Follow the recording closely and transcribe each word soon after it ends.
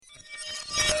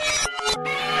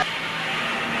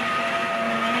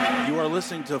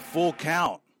listening to Full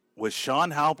Count with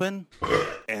Shawn Halpin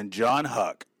and John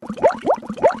Huck.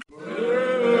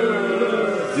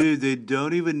 Dude, they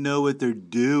don't even know what they're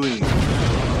doing.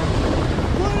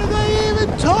 What are they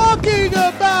even talking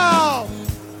about?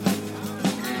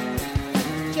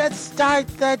 Just start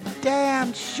the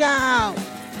damn show.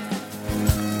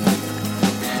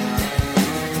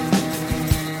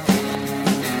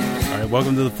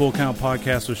 Welcome to the Full Count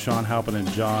Podcast with Shawn Halpin and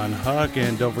John Huck.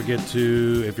 And don't forget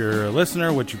to, if you're a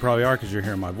listener, which you probably are because you're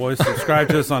hearing my voice, subscribe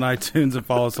to us on iTunes and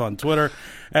follow us on Twitter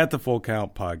at the Full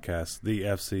Count Podcast, the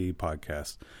FC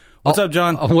Podcast. What's up,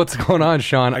 John? What's going on,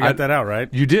 Shawn? I got that out,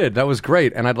 right? You did. That was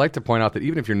great. And I'd like to point out that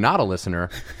even if you're not a listener,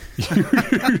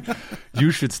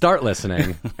 you should start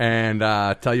listening and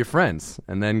tell your friends.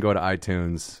 And then go to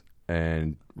iTunes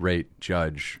and rate,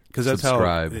 judge, because that's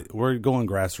subscribe. How we're going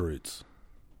grassroots.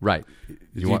 Right.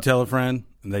 You tell a friend,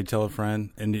 and they tell a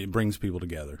friend, and it brings people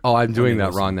together. Oh, I'm doing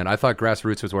that wrong then. I thought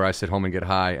grassroots was where I sit home and get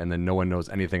high, and then no one knows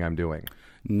anything I'm doing.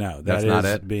 No, that's not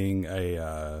it. Being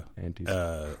a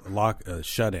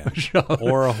shut-in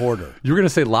or a hoarder. You were going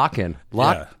to say lock-in.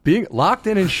 Being locked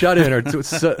in and shut in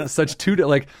are such two,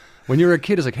 like, when you're a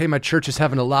kid, it's like, hey, my church is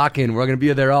having a lock-in. We're going to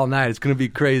be there all night. It's going to be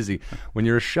crazy. When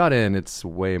you're a shut-in, it's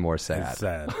way more sad. It's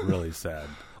sad, really sad.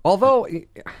 Although,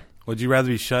 would you rather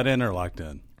be shut in or locked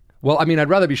in? Well, I mean, I'd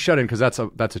rather be shut in because that's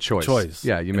a choice.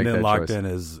 Yeah, you make that choice. And then locked in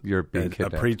is you're being a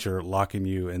preacher locking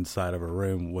you inside of a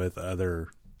room with other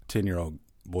 10-year-old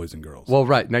boys and girls. Well,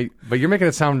 right now, but you're making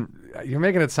it sound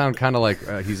kind of like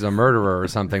he's a murderer or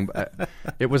something.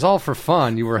 It was all for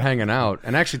fun. You were hanging out,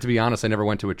 and actually, to be honest, I never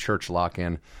went to a church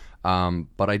lock-in,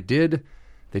 but I did.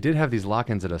 They did have these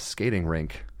lock-ins at a skating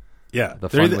rink. Yeah,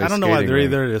 I don't know why they're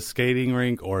either at a skating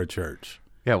rink or a church.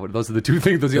 Yeah, well, those are the two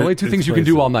things. Those are the only two things you can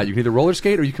do all night. You can either roller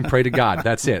skate or you can pray to God.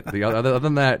 That's it. Other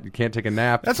than that, you can't take a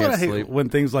nap. That's what I hate when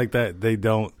things like that, they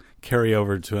don't carry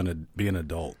over to be an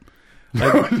adult.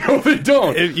 Like, no, they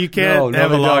don't. You can't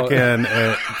have a lock-in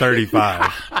at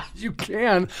 35. You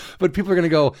can, but people are going to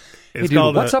go, hey,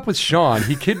 dude, what's up with Shawn?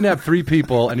 He kidnapped 3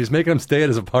 people and he's making them stay at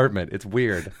his apartment. It's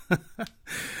weird.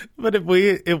 But if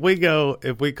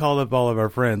we call up all of our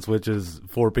friends, which is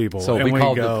 4 people, so and we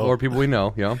called the 4 people we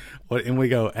know, yeah, and we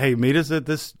go, hey, meet us at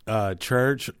this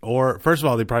church, or first of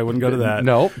all, they probably wouldn't go to that,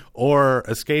 no, or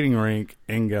a skating rink,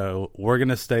 and go, we're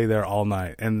gonna stay there all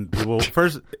night. And well,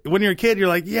 first, when you're a kid, you're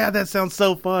like, yeah, that sounds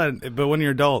so fun, but when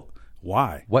you're an adult,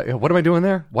 why? What am I doing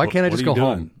there? Why can't I just go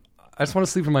home? I just want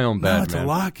to sleep in my own bed. No, it's a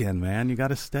lock-in, man. You got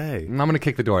to stay. I'm going to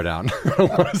kick the door down. I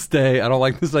don't want to stay. I don't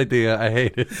like this idea. I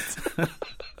hate it.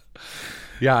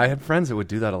 Yeah, I had friends that would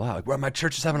do that a lot. Like, well, my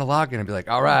church is having a lock-in. I'd be like,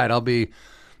 all right, I'll be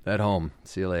at home.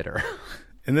 See you later.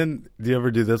 And then, do you ever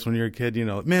do this when you're a kid? You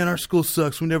know, man, our school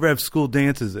sucks. We never have school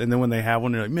dances. And then when they have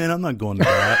one, you're like, man, I'm not going to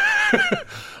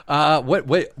that.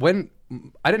 When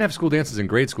I didn't have school dances in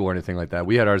grade school or anything like that.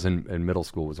 We had ours in middle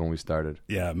school was when we started.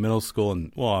 Yeah, middle school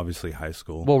and, well, obviously high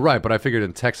school. Well, right, but I figured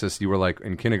in Texas you were like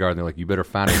in kindergarten, they're like, you better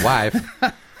find a wife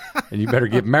and you better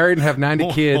get married and have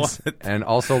 90 kids and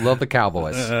also love the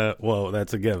Cowboys. Well,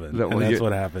 that's a given. And that's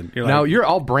what happened. You're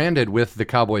all branded with the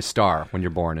Cowboy star when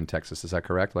you're born in Texas. Is that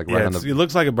correct? Like right on it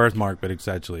looks like a birthmark, but it's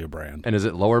actually a brand. And is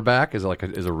it lower back? Is it like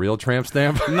a real tramp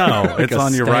stamp? No, like it's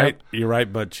on your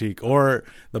right butt cheek or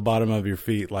the bottom of your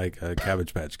feet, like a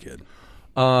Cabbage Patch Kid.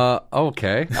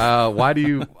 Okay. Why do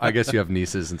you? I guess you have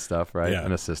nieces and stuff, right? Yeah.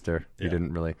 And a sister. You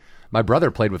didn't really. My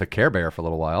brother played with a Care Bear for a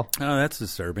little while. Oh, that's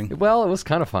disturbing. Well, it was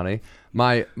kind of funny.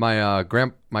 My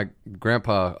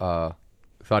grandpa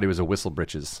thought he was a whistle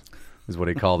britches, is what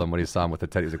he called him when he saw him with the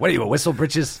teddy. He was like, "What are you, a whistle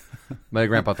britches?" My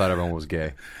grandpa thought everyone was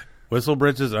gay. Whistle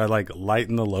britches are like light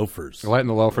in the loafers. Light in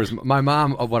the loafers. My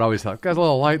mom would always thought, "Guy's a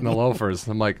little light in the loafers."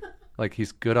 I'm like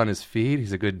he's good on his feet.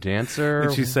 He's a good dancer.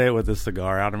 Did she say it with a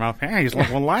cigar out her mouth? Hey, he's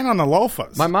like, well, light on the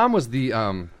loafers. My mom was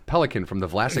the pelican from the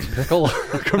Vlasic pickle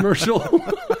commercial.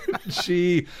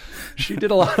 She did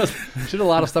a lot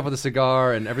of stuff with a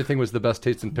cigar, and everything was the best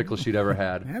taste in pickle she'd ever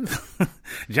had.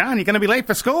 John, you're going to be late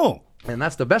for school. And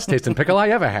that's the best taste in pickle I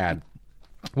ever had.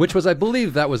 Which was, I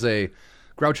believe, that was a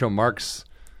Groucho Marx.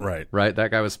 Right.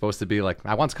 That guy was supposed to be like,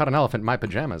 I once caught an elephant in my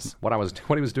pajamas. What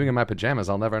he was doing in my pajamas,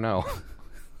 I'll never know.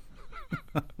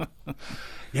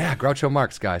 Yeah, Groucho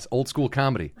Marx, guys. Old school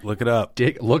comedy. Look it up.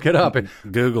 Look it up. And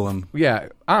Google him. Yeah,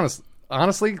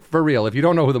 honestly, for real, if you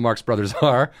don't know who the Marx Brothers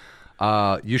are,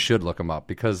 you should look them up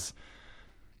because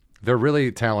they're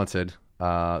really talented.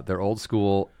 They're old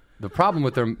school. The problem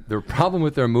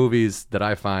with their movies that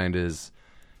I find is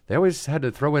they always had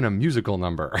to throw in a musical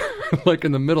number, like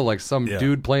in the middle, like some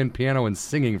dude playing piano and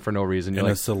singing for no reason. In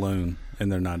a saloon, and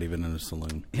they're not even in a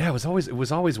saloon. Yeah, it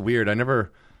was always weird. I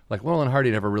never Like Laurel and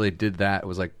Hardy never really did that. It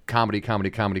was like comedy,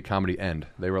 end.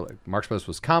 They were like Marx Brothers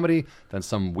was comedy, then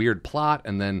some weird plot,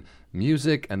 and then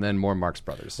music, and then more Marx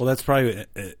Brothers. Well, that's probably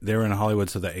they were in Hollywood,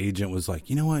 so the agent was like,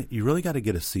 you know what, you really got to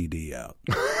get a CD out.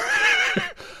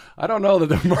 I don't know that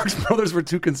the Marx Brothers were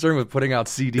too concerned with putting out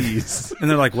CDs. And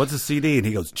they're like, what's a CD? And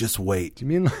he goes, just wait. Do you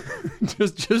mean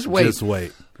just wait? Just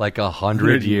wait. Like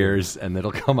 100 years, and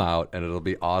it'll come out, and it'll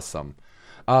be awesome.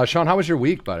 Shawn, how was your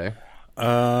week, buddy?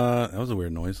 That was a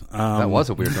weird noise. That was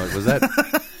a weird noise. Was that?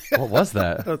 What was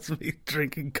that? That's me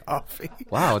drinking coffee.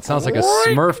 Wow, it sounds like a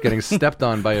Smurf getting stepped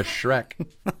on by a Shrek.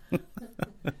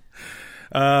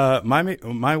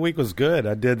 My week was good.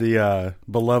 I did the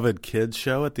Beloved Kids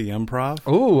show at the Improv.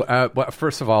 Ooh, well,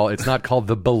 first of all, it's not called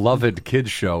the Beloved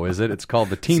Kids show, is it? It's called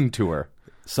the Teen Tour.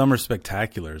 Summer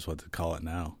Spectacular is what they call it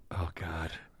now. Oh,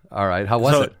 God. All right. How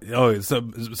was it?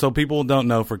 So people don't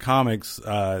know for comics,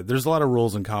 there's a lot of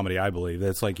rules in comedy, I believe.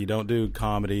 It's like you don't do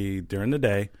comedy during the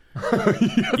day.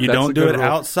 You don't do it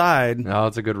outside. No,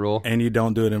 that's a good rule. And you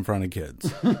don't do it in front of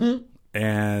kids.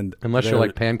 And unless you're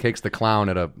like Pancakes the Clown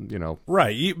at a,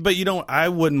 right. But you don't, I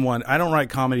don't write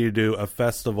comedy to do a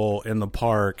festival in the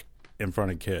park in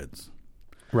front of kids.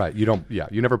 Right. You don't,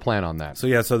 you never plan on that. So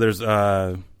there's,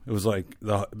 it was like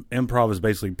the Improv is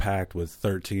basically packed with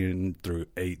 13 through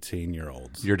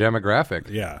 18-year-olds. Your demographic.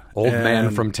 Yeah. Old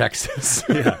man from Texas.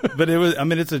 Yeah. But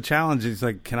it's a challenge. It's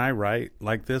like, can I write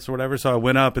like this or whatever? So I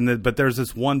went up but there's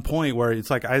this one point where it's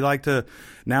like,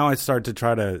 now I start to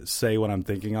try to say what I'm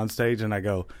thinking on stage and I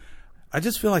go, I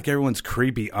just feel like everyone's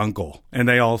creepy uncle. And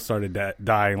they all started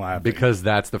dying laughing. Because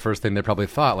that's the first thing they probably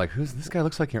thought. Like, this guy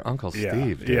looks like your Uncle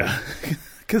Steve. Dude. Yeah.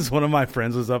 Because one of my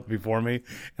friends was up before me,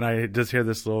 and I just hear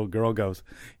this little girl goes,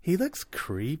 he looks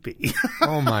creepy.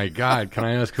 Oh, my God. Can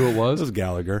I ask who it was? It was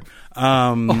Gallagher.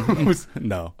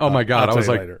 No. Oh, my God. I was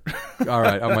like, later. All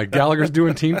right. I'm like, Gallagher's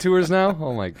doing teen tours now?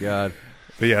 Oh, my God.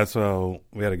 But yeah, so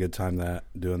we had a good time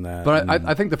doing that. But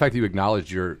I think the fact that you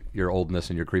acknowledged your oldness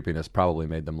and your creepiness probably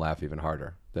made them laugh even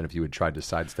harder than if you had tried to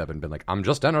sidestep and been like, I'm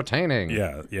just entertaining.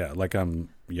 Yeah, like I'm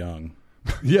young.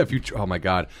 Yeah, oh my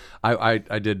God.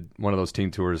 I did one of those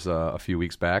teen tours a few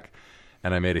weeks back,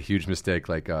 and I made a huge mistake.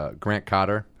 Like Grant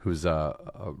Cotter, who's a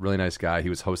really nice guy, he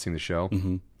was hosting the show.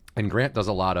 Mm-hmm. And Grant does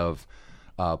a lot of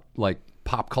like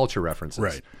pop culture references.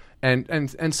 Right.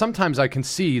 And sometimes I can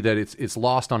see that it's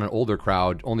lost on an older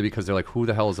crowd only because they're like, who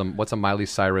the hell is what's a Miley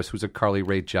Cyrus, who's a Carly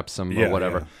Rae Jepsen or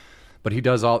whatever. Yeah. But he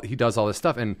does all this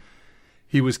stuff, and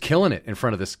he was killing it in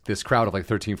front of this crowd of like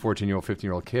 13, 14-year-old,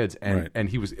 15-year-old kids, and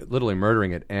he was literally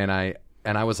murdering it. And I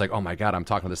was like, oh my God, I'm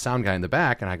talking to the sound guy in the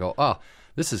back, and I go, oh,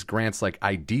 this is Grant's like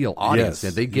ideal audience,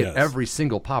 and they get every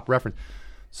single pop reference.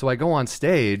 So I go on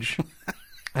stage,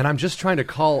 and I'm just trying to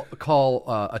call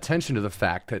attention to the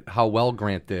fact that how well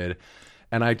Grant did,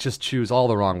 and I just choose all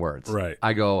the wrong words. Right.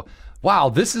 I go, wow,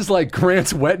 this is like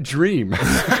Grant's wet dream.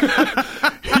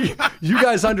 You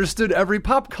guys understood every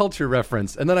pop culture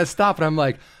reference. And then I stop and I'm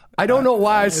like, I don't know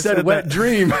why I said wet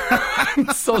dream.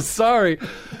 I'm so sorry.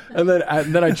 And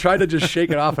then I tried to just shake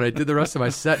it off, and I did the rest of my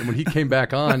set. And when he came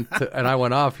back on and I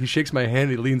went off, he shakes my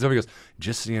hand, he leans over, he goes,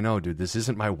 just so you know, dude, this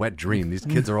isn't my wet dream. These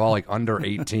kids are all like under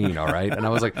 18, all right? And I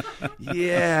was like,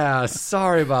 yeah,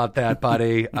 sorry about that,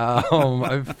 buddy.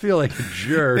 I feel like a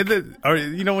jerk.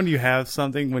 When you have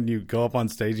something, when you go up on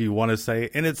stage, you want to say,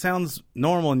 and it sounds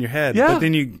normal in your head, yeah. But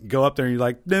then you go up there and you're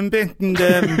like,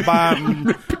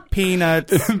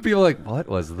 peanuts. And people are like, what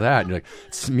was that? And you're like,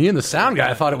 it's me and the sound guy.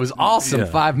 I thought it was awesome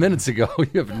 5 minutes ago.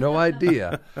 You have no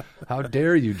idea. How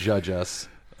dare you judge us?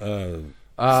 But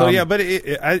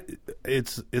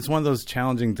it's one of those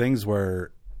challenging things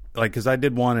where, like, because I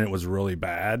did one and it was really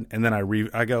bad, and then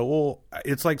I go, well,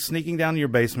 it's like sneaking down to your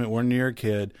basement when you're a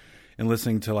kid and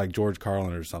listening to like George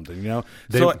Carlin or something,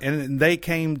 and they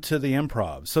came to the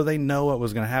Improv, so they know what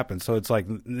was going to happen. So it's like,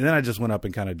 then I just went up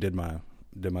and kind of did my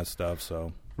stuff.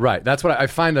 So. Right. That's what I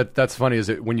find that's funny is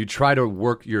that when you try to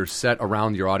work your set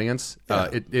around your audience,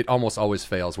 it almost always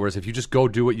fails. Whereas if you just go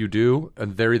do what you do,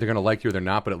 and they're either going to like you or they're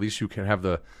not, but at least you can have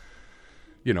at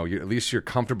least you're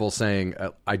comfortable saying,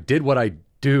 I did what I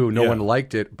do. No one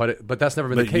liked it, but that's never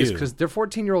been the case because they're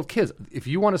 14-year-old kids. If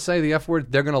you want to say the F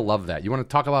word, they're going to love that. You want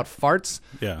to talk about farts?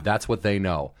 Yeah. That's what they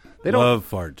know. They don't love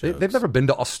fart jokes. They've never been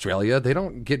to Australia. They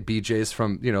don't get BJs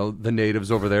from the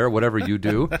natives over there. Whatever you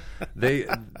do, they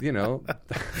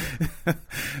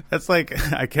That's like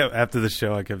after the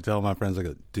show, I kept telling my friends,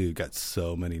 like, dude, got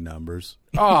so many numbers.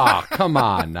 Oh, come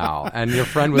on now. And your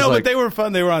friend was No, like... but they were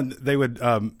fun. They would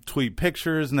tweet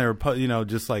pictures, and they were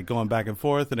just like going back and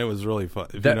forth, and it was really fun.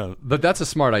 But that's a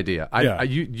smart idea. Yeah.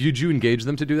 Did you engage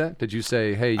them to do that? Did you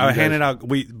say, hey, I handed out,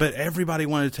 but everybody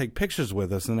wanted to take pictures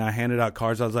with us, and I handed out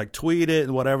cards. I was like, tweet it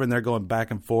and whatever, and they're going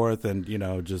back and forth, and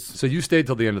just. So you stayed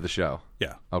till the end of the show?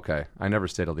 Yeah. Okay. I never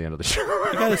stayed till the end of the show.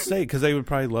 You got to stay, because they would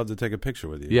probably love to take a picture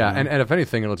with you. Yeah, and if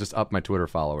anything, it'll just up my Twitter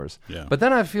followers. Yeah. But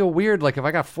then I feel weird, like if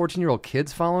I got 14-year-old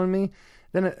kids following me,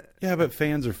 then... Yeah, but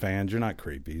fans are fans. You're not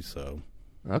creepy, so...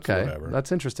 Okay,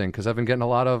 that's interesting because I've been getting a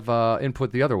lot of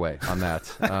input the other way on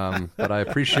that. But I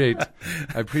appreciate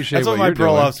That's what my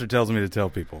parole officer tells me to tell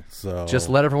people. So just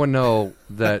let everyone know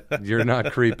that you're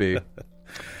not creepy.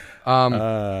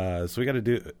 So we got to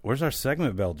do. Where's our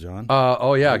segment bell, John?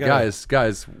 Oh yeah,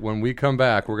 guys. When we come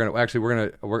back,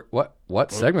 we're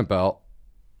what segment bell?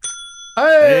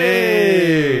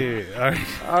 Hey!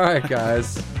 All right,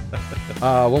 guys.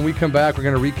 When we come back, we're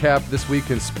going to recap this week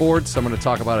in sports. I'm going to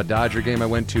talk about a Dodger game I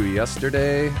went to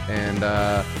yesterday, and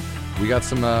we got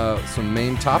some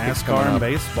main topics NASCAR and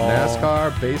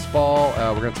baseball.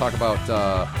 We're going to talk about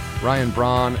Ryan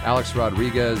Braun, Alex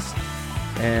Rodriguez,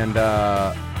 and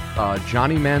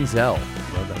Johnny Manziel.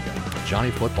 Love that guy.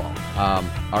 Johnny Football.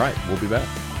 All right, we'll be back.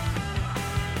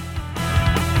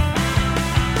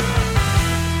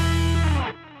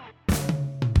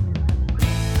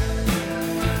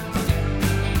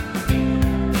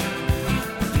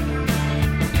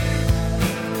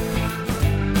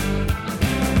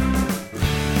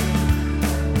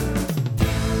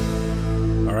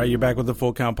 All right, you're back with the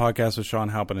Full Count Podcast with Shawn,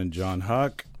 Halpin, and John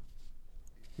Huck.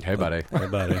 Hey, buddy. Hey,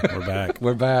 buddy. We're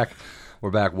back.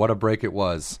 We're back. What a break it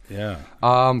was. Yeah.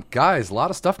 Guys, a lot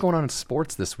of stuff going on in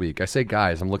sports this week. I say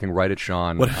guys, I'm looking right at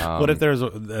Shawn. What if there's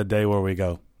a day where we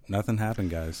go, nothing happened,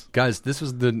 guys? Guys, this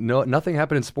was nothing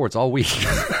happened in sports all week.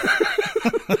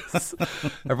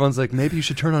 Everyone's like, maybe you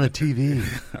should turn on a TV.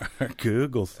 Or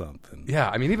Google something. Yeah,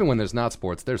 I mean, even when there's not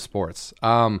sports, there's sports.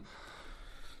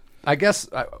 I guess.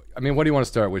 I mean, what do you want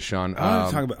to start with, Shawn? I want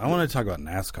to talk about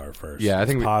NASCAR first. Yeah, I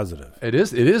think it's positive. It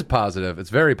is positive. It's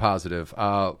very positive.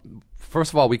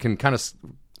 First of all, we can kind of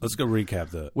let's go recap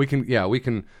that. We can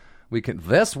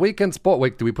this week in sport.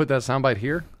 Wait, do we put that soundbite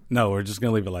here? No, we're just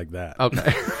gonna leave it like that.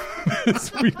 Okay.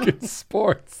 This week in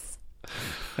sports.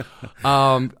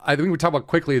 I think we talk about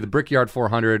quickly. The Brickyard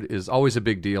 400 is always a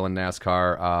big deal in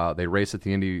NASCAR. They race at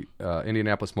the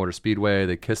Indianapolis Motor Speedway.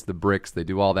 They kiss the bricks. They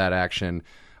do all that action.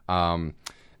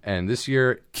 And this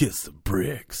year, kiss the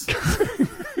bricks.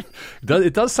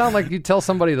 It does sound like you tell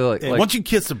somebody to like. Why don't you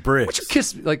kiss the bricks? Why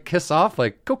don't you kiss off?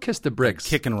 Like, go kiss the bricks. Like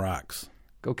kicking rocks.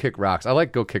 Go kick rocks. I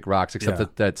like go kick rocks,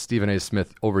 except that Stephen A.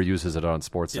 Smith overuses it on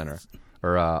SportsCenter. Yes.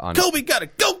 Or on Kobe gotta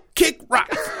go kick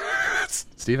rocks.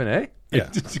 Stephen A. Yeah,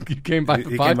 you came by.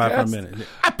 He came by for a minute.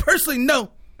 I personally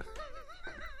know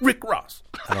Rick Ross.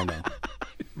 I don't know.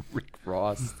 Rick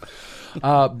Ross.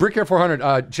 Brickyard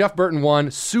 400. Jeff Burton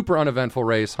won. Super uneventful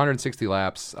race. 160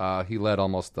 laps. He led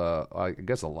almost, I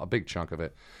guess, a big chunk of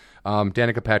it.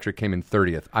 Danica Patrick came in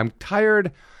 30th. I'm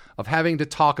tired of having to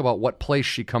talk about what place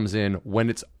she comes in when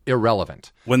it's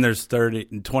irrelevant. When there's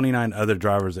 29 other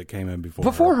drivers that came in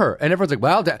before her. And everyone's like,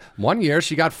 well, one year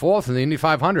she got 4th in the Indy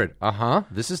 500.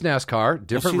 This is NASCAR.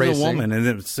 Different racing. She's a woman, and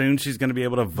then soon she's going to be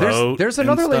able to vote. There's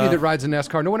another lady that rides in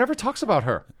NASCAR. No one ever talks about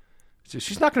her.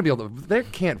 She's not going to be able to. They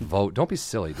can't vote. Don't be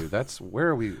silly, dude. That's where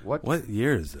are we? What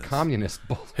year is this? Communist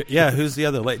bull. Yeah, who's the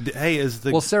other lady? Hey,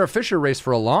 Well, Sarah Fisher raced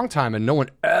for a long time, and no one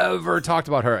ever talked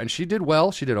about her. And she did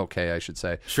well. She did okay, I should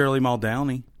say. Shirley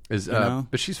Muldowney is,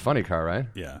 but she's funny car, right?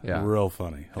 Yeah, real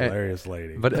funny, hilarious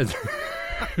lady. But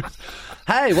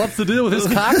hey, what's the deal with this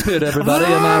cockpit, everybody?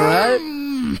 Am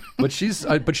I right? But she's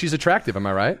attractive. Am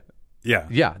I right?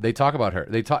 Yeah, they talk about her.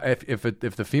 They talk if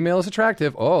the female is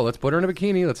attractive. Oh, let's put her in a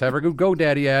bikini. Let's have her do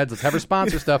GoDaddy ads. Let's have her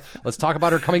sponsor stuff. Let's talk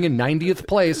about her coming in 90th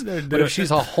place. But if she's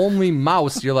a homely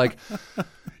mouse, you're like,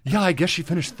 yeah, I guess she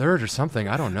finished 3rd or something.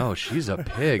 I don't know. She's a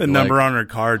pig. The number on her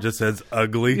car just says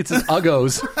ugly. It says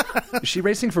Uggos. Is she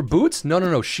racing for boots?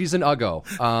 No. She's an Uggo.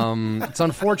 It's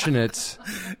unfortunate.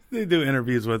 They do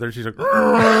interviews with her. She's like,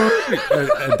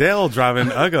 Adele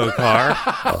driving an Uggo car.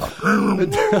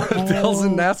 Adele's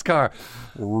in NASCAR.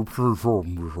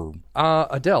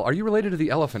 Adele, are you related to the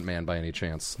Elephant Man by any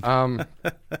chance? But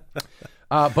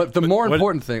the more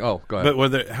important thing. Oh, go ahead.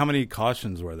 But how many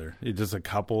cautions were there? Just a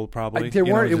couple, probably. There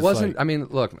weren't. It wasn't. I mean,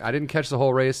 look, I didn't catch the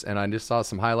whole race, and I just saw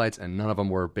some highlights, and none of them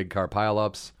were big car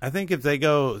pileups. I think if they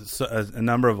go a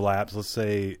number of laps, let's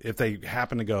say if they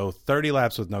happen to go 30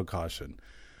 laps with no caution,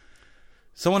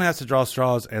 someone has to draw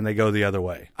straws, and they go the other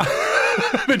way.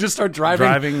 They just start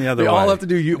driving the other way. They all have to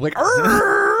do like.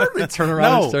 They turn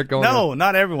around and start going. No,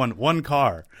 not everyone. One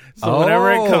car. So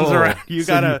whenever it comes around, you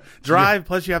got to drive,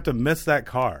 plus you have to miss that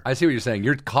car. I see what you're saying.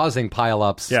 You're causing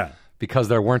pileups because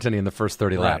there weren't any in the first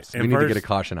 30 laps. We need to get a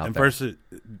caution out there. First,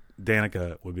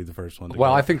 Danica would be the first one to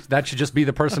Well, go. I think that should just be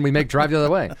the person we make drive the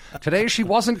other way. Today, she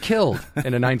wasn't killed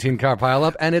in a 19-car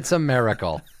pileup, and it's a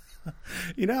miracle.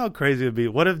 You know how crazy it would be?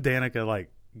 What if Danica,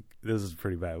 this is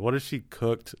pretty bad. What if she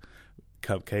cooked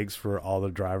cupcakes for all the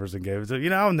drivers and gave it to them?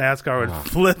 You know how NASCAR would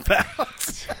flip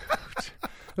out?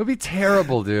 It would be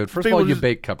terrible, dude. First of all, you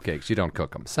bake cupcakes. You don't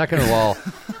cook them. Second of all,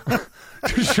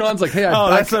 Shawn's like, hey,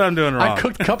 that's what I'm doing wrong. I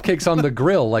cooked cupcakes on the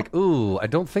grill. Like, ooh, I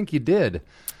don't think you did.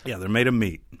 Yeah, they're made of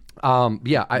meat.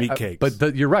 Meat cakes.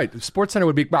 But you're right. SportsCenter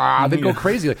would be, they'd go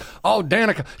crazy. Like, oh,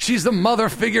 Danica, she's the mother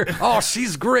figure. Oh,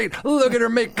 she's great. Look at her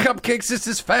make cupcakes. This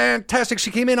is fantastic.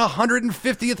 She came in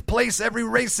 150th place every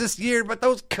race this year, but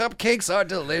those cupcakes are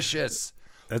delicious.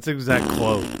 That's an exact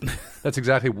quote. That's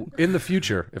exactly in the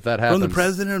future, if that happens. From the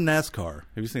president of NASCAR.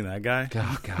 Have you seen that guy?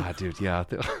 Oh, God, dude, yeah.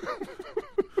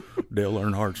 Dale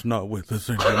Earnhardt's not with us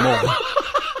anymore.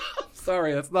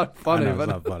 Sorry, that's not funny. I know, it's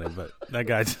not funny, but that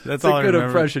guy, that's all I remember. Good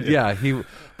impression. Yeah,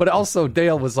 but also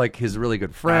Dale was like his really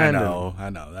good friend. I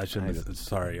know. I shouldn't.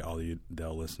 Sorry, all you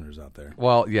Dale listeners out there.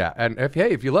 Well, yeah, and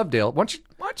if you love Dale, why don't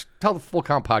you tell the Full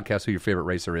Count Podcast who your favorite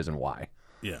racer is and why?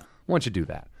 Yeah. Why don't you do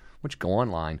that? Why don't you go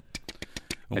online?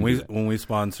 When we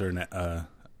sponsor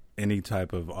any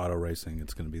type of auto racing,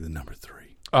 it's going to be the number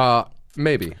 3.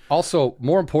 Maybe. Also,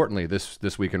 more importantly,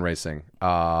 this week in racing,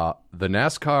 the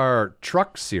NASCAR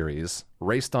Truck Series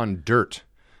raced on dirt.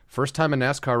 First time a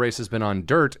NASCAR race has been on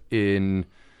dirt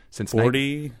since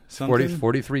 43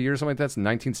 years, something like that. It's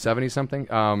 1970 something.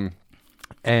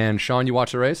 And Shawn, you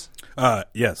watched the race?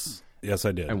 Yes,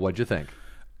 I did. And what'd you think?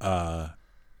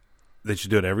 They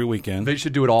should do it every weekend. They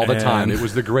should do it all the time. It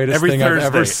was the greatest thing Thursday.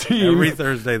 I've ever seen. Every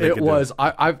Thursday they could do it.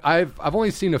 I've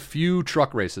only seen a few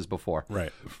truck races before.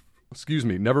 Right. Excuse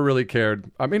me. Never really cared.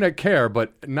 I mean, I care,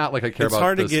 but not like I care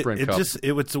about the Sprint Cup.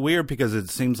 It's weird because it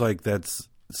seems like it's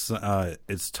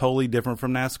totally different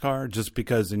from NASCAR just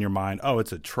because in your mind, oh,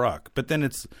 it's a truck. But then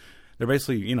they're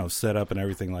basically, set up and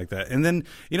everything like that. And then,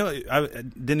 I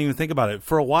didn't even think about it.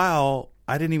 For a while,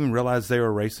 I didn't even realize they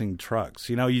were racing trucks.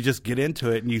 You just get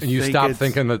into it and you stop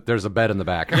thinking that there's a bed in the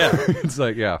back. Yeah. It's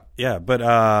like, yeah. Yeah,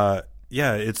 but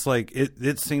it's like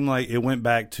it seemed like it went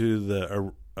back to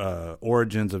the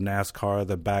origins of NASCAR,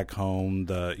 the back home,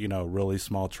 the really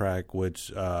small track,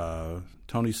 which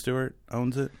Tony Stewart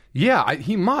owns it. Yeah,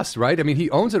 he must, right? I mean, he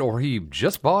owns it, or he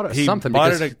just bought it. He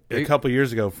bought it a couple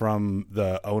years ago from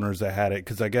the owners that had it,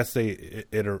 because I guess it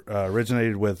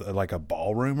originated with a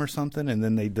ballroom or something, and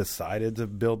then they decided to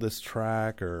build this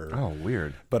track. Oh,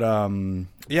 weird. But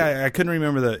I couldn't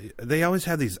remember they always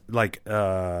have these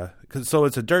so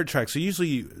it's a dirt track. So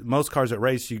usually most cars that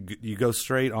race, you go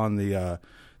straight on the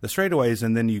straightaways,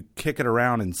 and then you kick it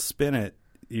around and spin it.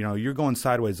 You're going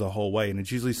sideways the whole way, and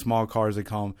it's usually small cars. They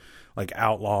call them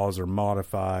outlaws or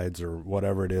modifieds or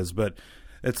whatever it is. But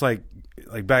it's like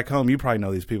back home, you probably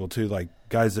know these people too, like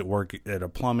guys that work at a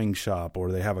plumbing shop,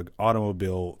 or they have an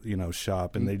automobile,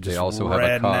 shop, and they also rednecks,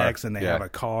 have a car. and they have a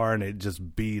car, and it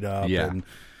just beat up. Yeah. And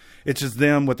it's just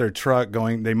them with their truck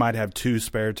going. They might have 2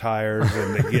 spare tires,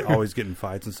 and they always get in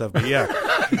fights and stuff. But yeah,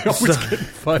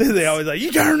 they always like,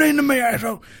 you turn into me,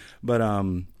 asshole. But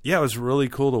it was really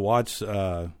cool to watch.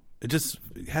 It just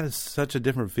had such a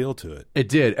different feel to it. It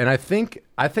did, and I think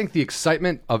the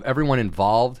excitement of everyone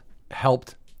involved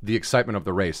helped the excitement of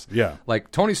the race. Yeah, like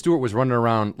Tony Stewart was running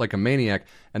around like a maniac,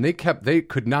 and they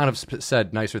could not have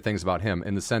said nicer things about him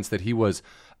in the sense that he was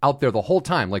out there the whole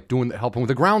time, like helping with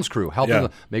the grounds crew,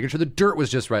 making sure the dirt was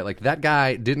just right. Like that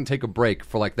guy didn't take a break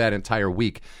for that entire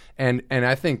week, and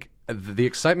I think the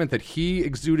excitement that he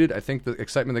exuded, I think the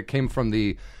excitement that came from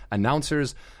the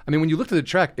announcers. I mean, when you look at the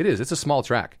track, it's a small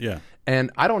track. Yeah. And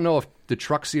I don't know if the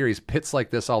truck series pits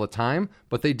like this all the time,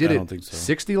 but they did I don't think so.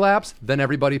 60 laps, then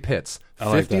everybody pits.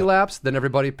 50 laps, then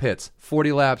everybody pits.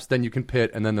 40 laps, then you can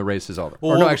pit, and then the race is over.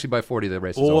 Well, or no, actually by 40, the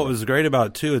race is over. What was great about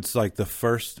it, too, it's like the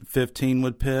first 15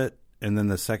 would pit, and then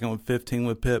the second 15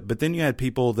 would pit. But then you had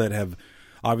people that have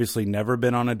obviously never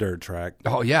been on a dirt track.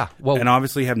 Oh, yeah. Well, and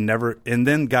obviously have never, and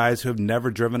then guys who have never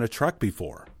driven a truck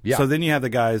before. Yeah. So then you have the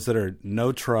guys that are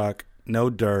no truck, no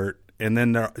dirt, and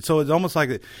then so it's almost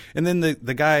like, and then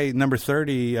the guy number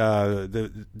 30,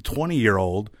 the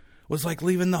 20-year-old was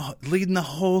leading the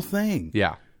whole thing.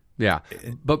 Yeah, yeah.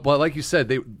 But like you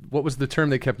said, what was the term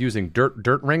they kept using?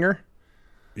 Dirt ringer.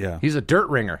 Yeah. He's a dirt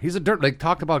ringer. They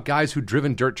talked about guys who'd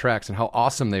driven dirt tracks and how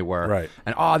awesome they were. Right.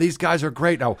 And, these guys are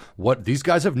great. Now, these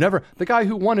guys have never, the guy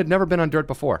who won had never been on dirt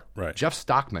before. Right.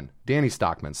 Danny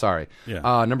Stockman, sorry.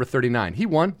 Yeah. Number 39. He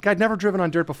won. Guy'd never driven on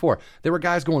dirt before. There were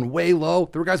guys going way low.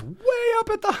 There were guys way up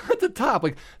at the top.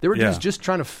 Like, there were dudes just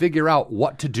trying to figure out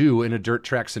what to do in a dirt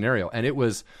track scenario. And it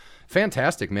was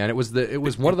fantastic, man. It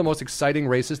was one of the most exciting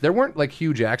races. There weren't like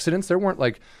huge accidents. There weren't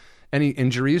like any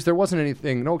injuries. There wasn't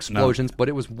anything, no explosions, but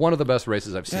it was one of the best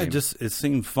races I've seen. Yeah, it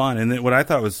seemed fun. And then what I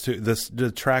thought was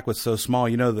the track was so small.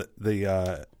 You know,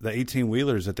 the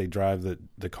 18-wheelers that they drive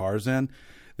the cars in,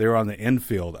 they were on the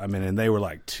infield. I mean, and they were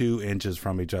like 2 inches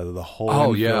from each other. The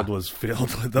whole infield was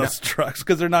filled with those trucks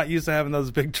because they're not used to having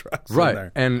those big trucks in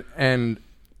there. And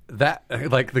that,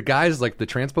 like, the guys, like the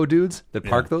transpo dudes that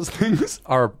park those things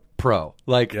are pro.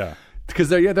 Like, because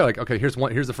they're like, okay, here's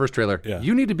the first trailer. Yeah.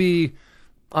 You need to be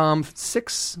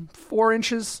 4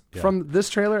 inches from this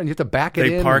trailer, and you have to back it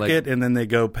in. They park it, and then they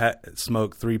go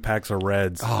smoke 3 packs of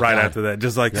Reds after that.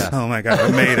 Just like, oh my God,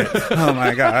 I made it. Oh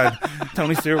my God.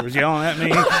 Tony Stewart was yelling at me.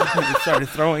 He started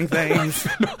throwing things.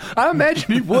 I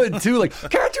imagine he would too. Like,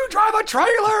 can't you drive a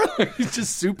trailer? He's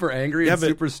just super angry and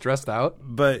super stressed out.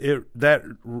 But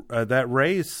that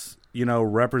race,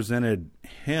 represented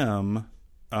him.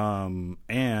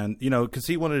 And because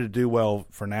he wanted to do well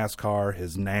for NASCAR,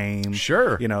 his name,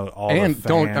 sure, all the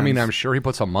fans. I'm sure he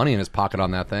put some money in his pocket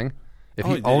on that thing. If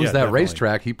he owns that definitely.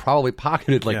 Racetrack, he probably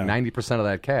pocketed like 90% of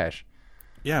that cash.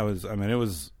 Yeah,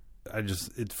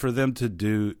 for them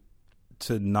to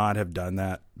not have done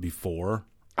that before.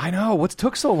 I know. What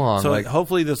took so long? So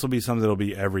hopefully this will be something that'll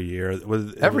be every year.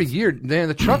 Every year, man.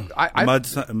 The truck,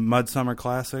 Mud Summer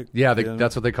Classic. Yeah,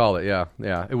 that's what they call it.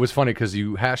 Yeah. It was funny because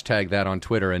you hashtag that on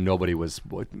Twitter, and nobody was.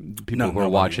 People who were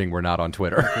watching were not on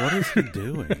Twitter. What is he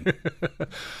doing?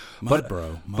 Mud.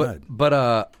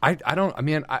 But I don't. I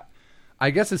mean, I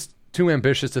guess it's too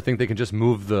ambitious to think they can just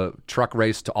move the truck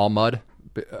race to all mud.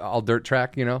 All dirt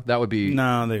track, that would be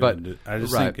wouldn't do it. I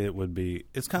just think it would be.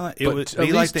 It's kind of it would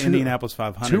be like the Indianapolis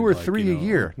 500. 2 or 3 a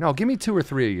year. No, give me 2 or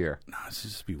 3 a year. No, it should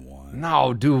just be 1.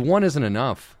 No, dude, 1 isn't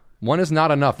enough. 1 is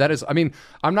not enough. That is. I mean,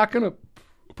 I'm not gonna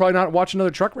probably not watch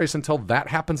another truck race until that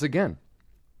happens again.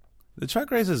 The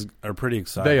truck races are pretty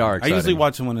exciting. They are exciting. I usually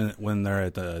watch them when they're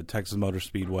at the Texas Motor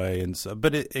Speedway and so.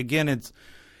 But it's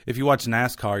if you watch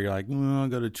NASCAR, you're like, I'll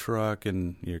go to truck,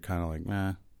 and you're kind of like,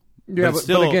 nah. Yeah, but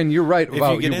again, you're right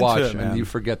about you watch and you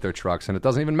forget their trucks, and it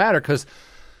doesn't even matter because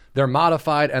they're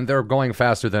modified and they're going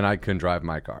faster than I can drive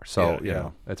my car. So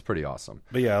it's pretty awesome.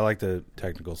 But yeah, I like the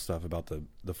technical stuff about the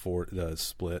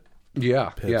split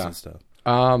pits and stuff.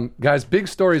 Guys, big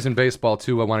stories in baseball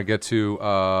too. I want to get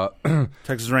to.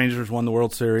 Texas Rangers won the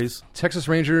World Series. Texas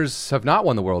Rangers have not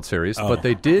won the World Series, but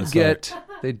they did get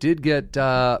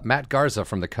Matt Garza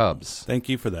from the Cubs. Thank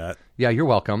you for that. Yeah, you're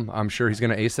welcome. I'm sure he's going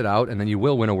to ace it out, and then you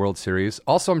will win a World Series.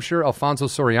 Also, I'm sure Alfonso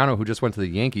Soriano, who just went to the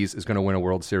Yankees, is going to win a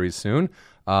World Series soon.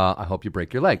 I hope you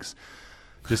break your legs.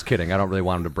 Just kidding. I don't really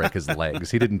want him to break his legs.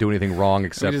 He didn't do anything wrong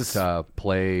except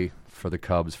play for the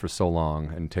Cubs for so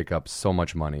long and take up so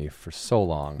much money for so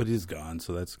long. But he's gone,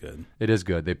 so that's good. It is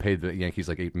good. They paid the Yankees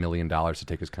like $8 million to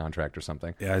take his contract or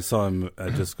something. Yeah, I saw him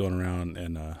just going around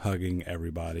and hugging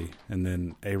everybody. And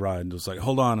then A-Rod was like,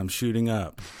 hold on, I'm shooting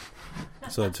up.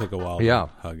 So it took a while to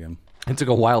hug him. It took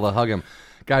a while to hug him.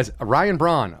 Guys, Ryan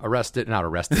Braun not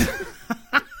arrested.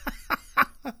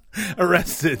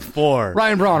 Arrested for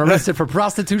Ryan Braun arrested for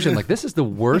prostitution. Like, this is the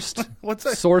worst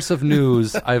source of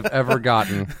news I've ever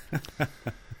gotten.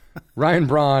 Ryan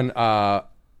Braun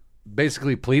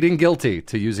basically pleading guilty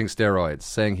to using steroids,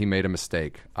 saying he made a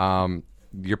mistake.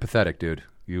 You're pathetic, dude.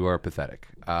 You are pathetic.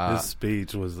 His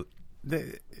speech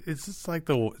it's just like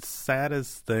the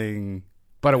saddest thing.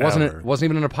 But it wasn't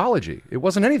even an apology. It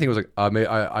wasn't anything. It was like,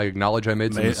 I acknowledge I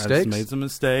made some mistakes. I made some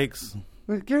mistakes.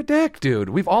 You're a dick, dude.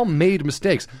 We've all made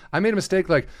mistakes. I made a mistake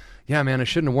like, yeah, man, I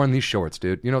shouldn't have worn these shorts,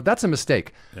 dude. That's a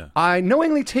mistake. Yeah. I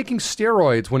knowingly taking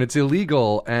steroids when it's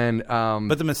illegal and...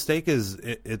 but the mistake is,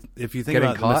 if you think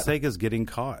about it, the mistake is getting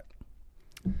caught.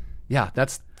 Yeah,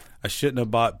 that's... I shouldn't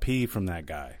have bought pee from that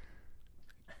guy.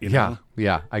 Yeah,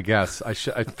 I guess. I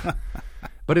should...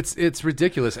 But it's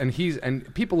ridiculous, and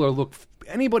people are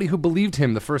anybody who believed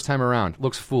him the first time around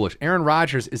looks foolish. Aaron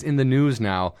Rodgers is in the news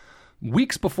now,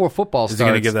 weeks before football starts. Is he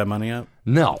going to give that money up?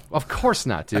 No, of course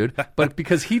not, dude. But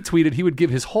because he tweeted he would give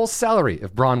his whole salary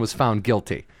if Braun was found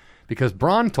guilty, because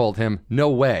Braun told him no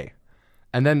way,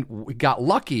 and then we got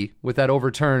lucky with that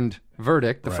overturned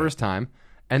verdict the first time,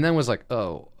 and then was like,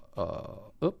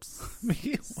 oops,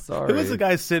 sorry. Who was the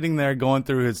guy sitting there going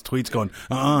through his tweets, going,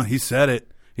 he said it.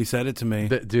 He said it to me.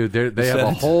 Dude, they have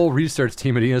a whole research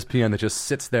team at ESPN that just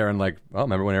sits there and like, oh,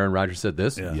 remember when Aaron Rodgers said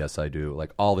this? Yeah. Yes, I do.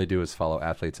 Like, all they do is follow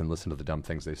athletes and listen to the dumb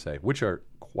things they say, which are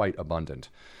quite abundant.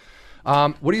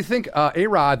 What do you think?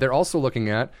 A-Rod, they're also looking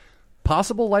at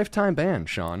possible lifetime ban,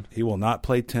 Sean. He will not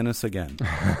play tennis again.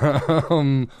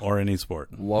 Or any sport.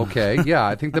 Okay, yeah,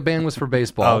 I think the ban was for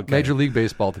baseball. Okay. Major League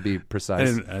Baseball, to be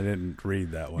precise. I didn't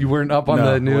read that one. You weren't up on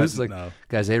the news? No.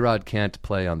 Guys, A-Rod can't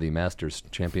play on the Masters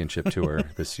Championship Tour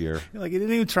this year. He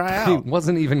didn't even try out. He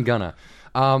wasn't even gonna.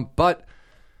 But,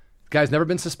 guys, never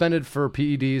been suspended for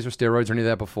PEDs or steroids or any of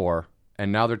that before.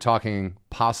 And now they're talking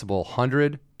possible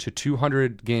 100 to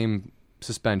 200 game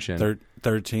suspension.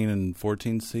 13 and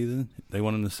 14 season, they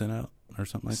want him to sit out or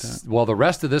something like that? Well, the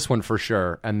rest of this one for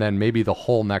sure, and then maybe the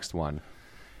whole next one.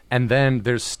 And then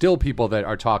there's still people that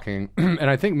are talking, and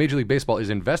I think Major League Baseball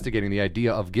is investigating the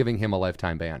idea of giving him a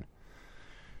lifetime ban.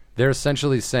 They're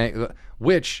essentially saying,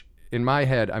 which, in my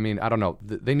head, I mean, I don't know,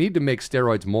 they need to make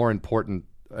steroids more important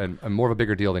and more of a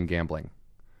bigger deal than gambling.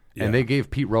 Yeah. And they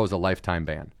gave Pete Rose a lifetime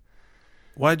ban.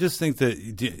 Well, I just think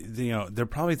that they're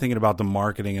probably thinking about the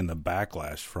marketing and the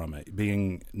backlash from it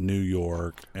being New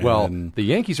York. And the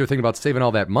Yankees are thinking about saving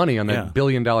all that money on that $1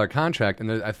 billion contract,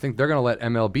 and I think they're going to let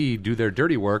MLB do their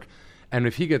dirty work. And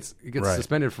if he gets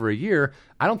suspended for a year,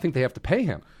 I don't think they have to pay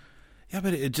him. Yeah,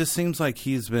 but it just seems like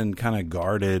he's been kind of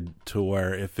guarded to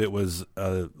where if it was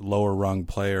a lower rung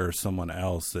player or someone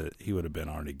else, that he would have been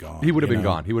already gone. He would have been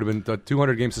gone. He would have been the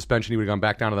 200-game suspension. He would have gone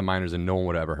back down to the minors, and no one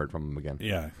would have ever heard from him again.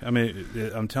 Yeah, I mean,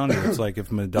 I'm telling you, it's like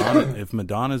if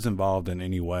Madonna's involved in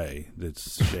any way,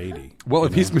 that's shady. Well,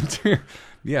 if he's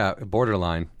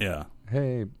borderline. Yeah.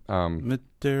 Hey,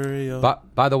 material.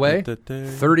 By the way,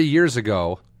 30 years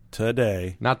ago.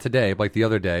 Today. Not today, but like the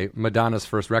other day, Madonna's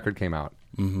first record came out.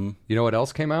 Mm-hmm. You know what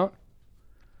else came out?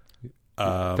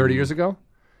 30 years ago?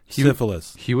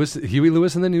 Syphilis. He was Huey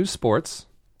Lewis in the News Sports.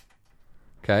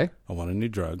 Okay. I want a new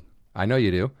drug. I know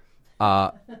you do.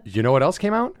 You know what else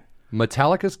came out?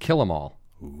 Metallica's Kill 'Em All.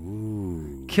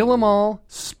 Ooh. Kill 'Em All,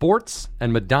 Sports,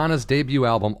 and Madonna's debut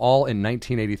album, all in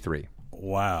 1983.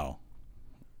 Wow.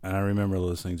 And I remember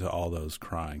listening to all those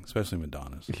crying, especially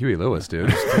Madonna's. Huey Lewis, dude.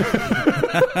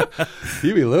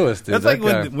 Huey Lewis, dude. That's like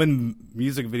when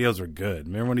music videos were good.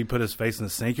 Remember when he put his face in the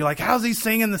sink? You're like, how's he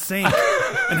singing the sink?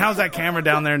 And how's that camera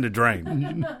down there in the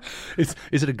drain? Is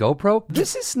it a GoPro?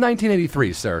 This is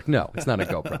 1983, sir. No, it's not a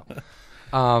GoPro.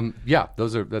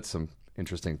 That's some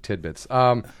interesting tidbits.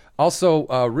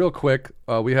 Also, real quick,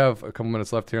 we have a couple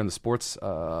minutes left here in the sports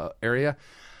area.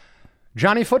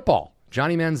 Johnny Football.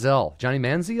 Johnny Manziel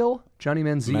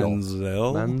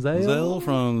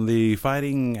from the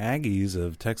Fighting Aggies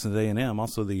of Texas A&M,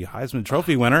 also the Heisman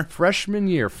Trophy winner. Freshman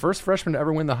year, first freshman to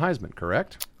ever win the Heisman,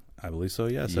 correct? I believe so,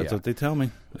 yes. That's what they tell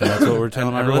me. And that's what we're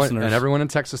telling our listeners. And everyone in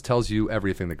Texas tells you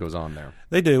everything that goes on there.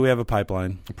 They do. We have a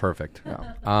pipeline. Perfect.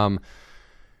 Yeah.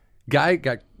 Guy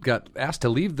got asked to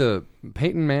leave the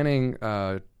Peyton Manning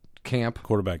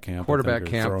quarterback camp, where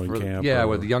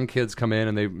the young kids come in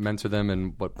and they mentor them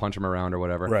and punch them around or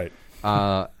whatever, right?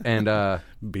 And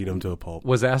beat them to a pulp.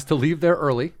 Was asked to leave there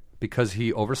early because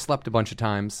he overslept a bunch of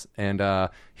times, and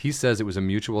he says it was a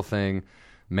mutual thing.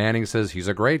 Manning says he's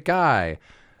a great guy.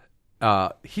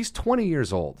 He's 20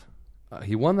 years old.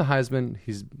 He won the Heisman.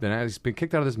 He's been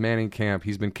kicked out of this Manning camp.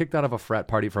 He's been kicked out of a frat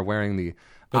party for wearing the.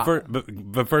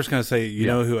 But first, can I say you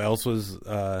know who else was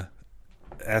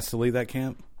asked to leave that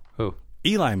camp? Who?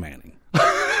 Eli Manning.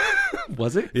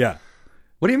 Was it? Yeah.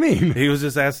 What do you mean? He was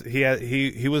just asked.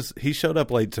 He showed up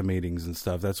late to meetings and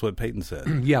stuff. That's what Peyton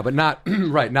said. Yeah, but not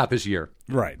this year.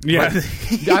 Right. Yeah. Right.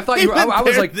 I thought I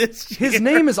was like, his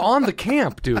name is on the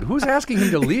camp, dude. Who's asking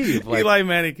him to leave? Like, Eli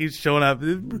Manning keeps showing up,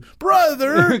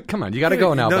 brother. Come on, you got to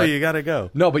go now. No, you got to go.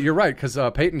 No, but you're right because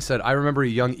Peyton said, I remember a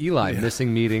young Eli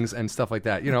missing meetings and stuff like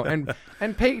that. You know,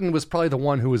 and Peyton was probably the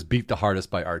one who was beat the hardest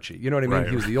by Archie. You know what I mean? Right.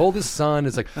 He was the oldest son.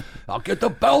 It's like, I'll get the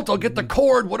belt, I'll get the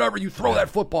cord, whatever. You throw that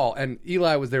football. And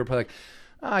Eli was there, probably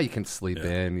like, you can sleep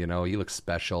in. You know, you look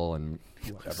special and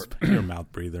whatever. You're a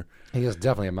mouth breather. He is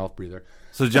definitely a mouth breather.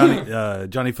 So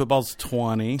Johnny Football's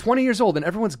 20. 20 years old, and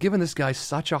everyone's giving this guy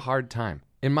such a hard time.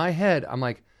 In my head, I'm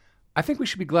like, I think we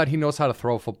should be glad he knows how to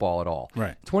throw a football at all.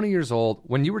 Right. 20 years old.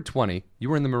 When you were 20, you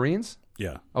were in the Marines?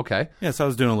 Yeah. Okay. Yeah, so I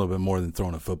was doing a little bit more than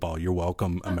throwing a football. You're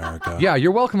welcome, America. Yeah,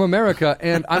 you're welcome, America.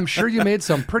 And I'm sure you made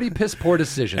some pretty piss-poor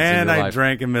decisions and in your I life.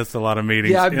 drank and missed a lot of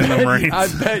meetings in the Marines. I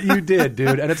bet you did,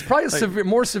 dude. And it's probably a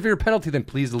more severe penalty than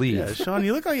please leave. Yeah, Shawn,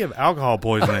 you look like you have alcohol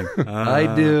poisoning.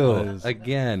 I do.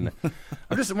 Again.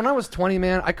 When I was 20,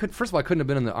 man, first of all, I couldn't have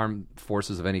been in the armed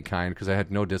forces of any kind because I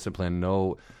had no discipline,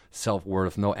 no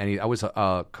self-worth, I was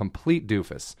a complete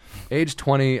doofus. Age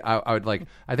 20, I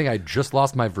think I just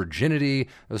lost my virginity.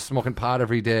 I was smoking pot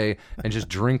every day and just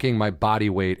drinking my body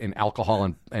weight in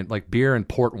alcohol and like beer and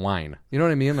port wine. You know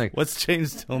what I mean? Like, what's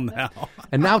changed till now?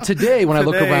 And now today, when I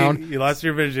look around, you lost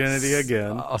your virginity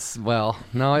again. Well,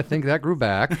 no, I think that grew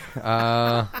back.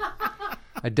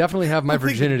 I definitely have my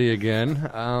virginity again.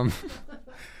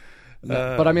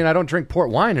 But I mean, I don't drink port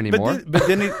wine anymore. But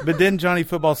then Johnny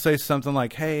Football say something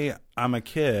like, "Hey, I'm a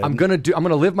kid. I'm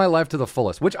gonna live my life to the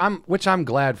fullest," which I'm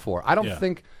glad for. I don't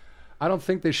think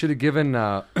they should have given.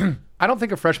 I don't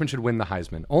think a freshman should win the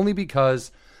Heisman, only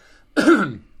because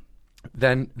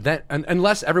then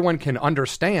unless everyone can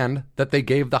understand that they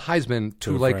gave the Heisman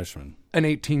to like freshman. An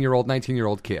 18-year-old,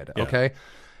 19-year-old kid. Yeah. Okay.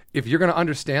 If you're going to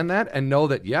understand that and know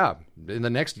that, in the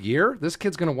next year, this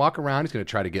kid's going to walk around, he's going to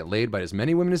try to get laid by as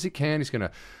many women as he can. He's going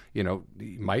to,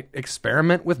 he might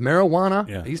experiment with marijuana.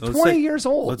 Yeah. He's 20 years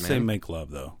old. Let's say make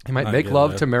love, though. He might make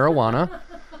love to marijuana.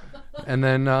 And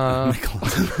then... make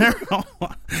love to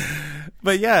marijuana.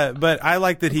 But I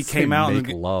like that he came out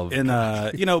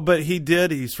but he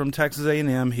did. He's from Texas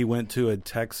A&M. He went to a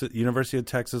University of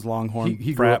Texas Longhorn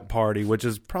frat party, which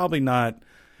is probably not,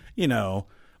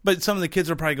 But some of the kids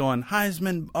are probably going,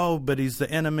 Heisman, but he's the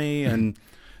enemy. And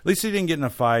at least he didn't get in a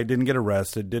fight, didn't get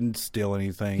arrested, didn't steal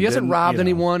anything. He hasn't robbed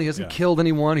anyone. He hasn't killed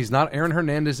anyone. He's not Aaron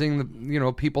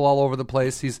Hernandezing, people all over the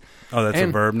place. That's a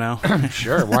verb now?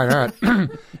 Sure, why not?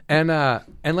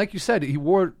 And like you said, he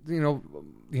wore, the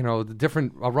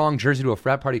wrong jersey to a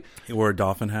frat party. He wore a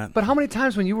dolphin hat. But how many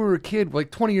times when you were a kid,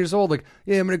 like 20 years old, like,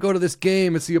 I'm going to go to this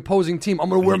game. It's the opposing team. I'm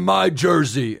going to wear my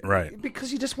jersey. Right.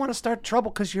 Because you just want to start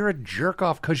trouble because you're a jerk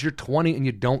off because you're 20 and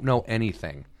you don't know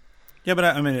anything. Yeah,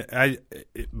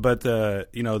 but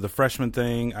the freshman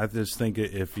thing, I just think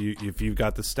if you've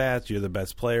got the stats, you're the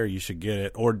best player, you should get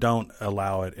it, or don't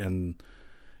allow it. And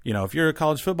if you're a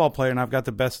college football player and I've got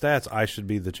the best stats, I should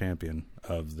be the champion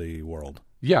of the world.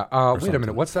 Yeah. Wait a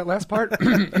minute. What's that last part?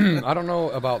 I don't know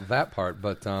about that part,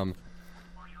 but.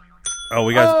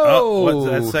 We got.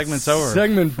 That segment's over.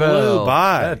 Segment bell. Flew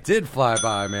by. That did fly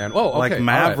by, man. Oh, okay. Like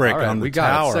Maverick all right. on the we got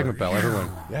tower. It. Segment bell,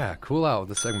 everyone. Yeah, cool out with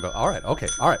the segment bell. All right. Okay.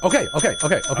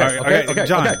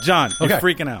 John, you're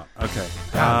freaking out. Okay.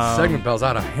 God, segment bell's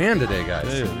out of hand today,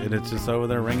 guys. Dude, and it's just over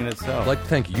there ringing itself. I'd like to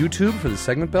thank YouTube for the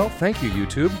segment bell. Thank you,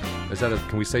 YouTube.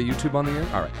 Can we say YouTube on the air?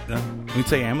 All right. We can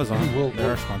say Amazon. They're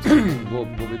our sponsor. We'll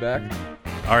be back.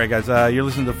 All right, guys. You're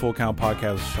listening to the Full Count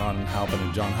Podcast with Shawn, Halpin,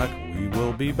 and John Huck. We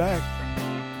will be back.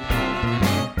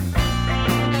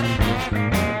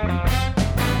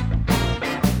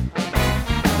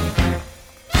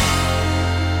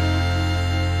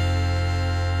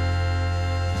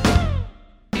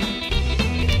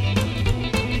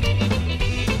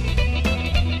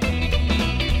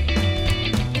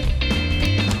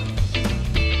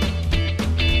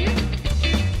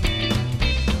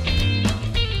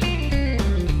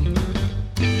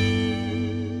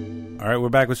 All right, we're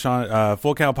back with Shawn.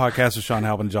 Full Count Podcast with Shawn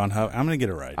Halpin and John Huck. I'm going to get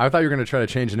it right. I thought you were going to try to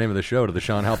change the name of the show to the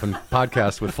Shawn Halpin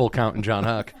Podcast with Full Count and John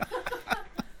Huck.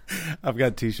 I've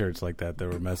got T-shirts like that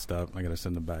were messed up. I got to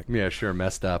send them back. Yeah, sure,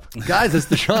 messed up. Guys, it's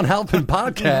the Shawn Halpin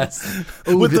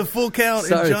Podcast. With the Full Count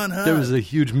and John Huck. There was a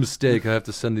huge mistake. I have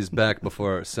to send these back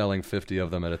before selling 50 of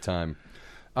them at a time.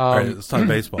 All right, let's talk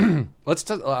baseball.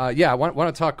 I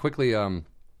want to talk quickly. There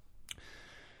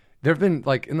have been,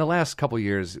 in the last couple of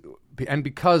years, and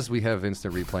because we have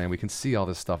instant replay and we can see all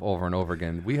this stuff over and over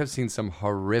again, we have seen some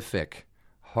horrific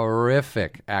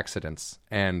accidents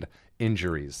and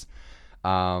injuries.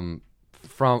 From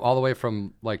all the way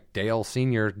from Dale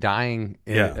Sr. dying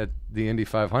at the Indy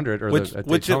 500 or at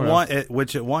Daytona.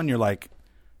 Which at one you're like,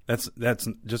 that's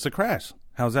just a crash.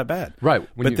 How's that bad? Right.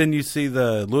 Then you see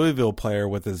the Louisville player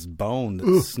with his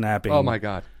bone snapping. Oh my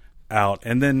God. Out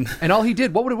and all he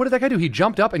did, what did that guy do? He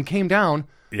jumped up and came down.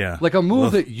 Yeah. Like a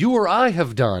move that you or I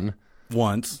have done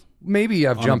once. Maybe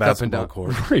I've jumped up and down.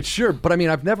 Court. Right, sure. But I mean,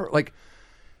 I've never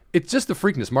it's just the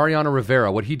freakness. Mariano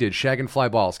Rivera, what he did, shag and fly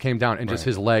balls, came down and just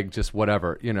his leg, just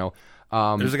whatever,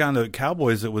 There's a guy in the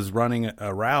Cowboys that was running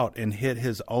a route and hit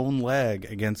his own leg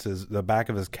against the back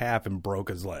of his calf and broke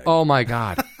his leg. Oh my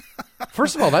God.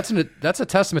 First of all, that's a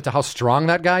testament to how strong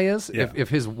that guy is. Yeah. If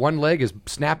his one leg is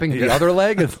snapping the other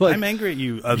leg, it's like, I'm angry at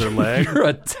you, other leg. You're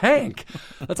a tank.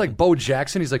 That's like Bo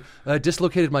Jackson. He's like, I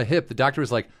dislocated my hip. The doctor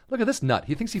was like, look at this nut.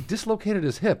 He thinks he dislocated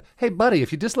his hip. Hey, buddy,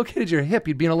 if you dislocated your hip,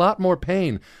 you'd be in a lot more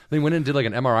pain. Then he went in and did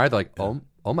an MRI. They're like,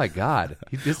 oh my God,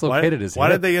 he dislocated his hip. Why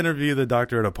did they interview the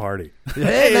doctor at a party?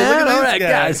 Hey man, all right,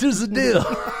 guys, here's the deal.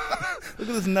 Look at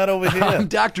this nut over here. I'm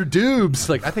Dr. Doobs.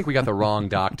 I think we got the wrong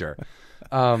doctor.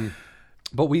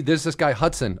 But there's this guy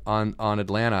Hudson on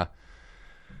Atlanta.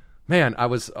 Man, I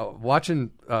was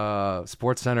watching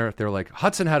Sports Center. They were like,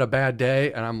 Hudson had a bad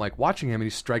day. And I'm like watching him, and he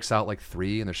strikes out like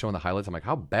 3, and they're showing the highlights. I'm like,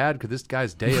 how bad could this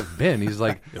guy's day have been? He's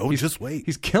like, just wait.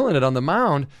 He's killing it on the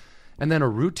mound. And then a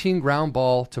routine ground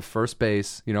ball to first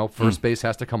base. First base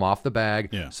has to come off the bag.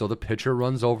 Yeah. So the pitcher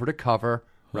runs over to cover,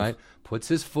 right? Puts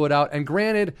his foot out. And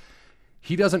granted,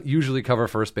 he doesn't usually cover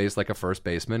first base like a first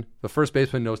baseman. The first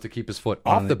baseman knows to keep his foot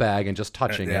off the bag and just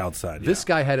touching the it. Outside, This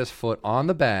guy had his foot on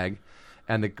the bag,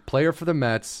 and the player for the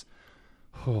Mets,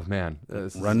 oh man,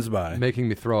 runs by, making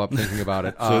me throw up thinking about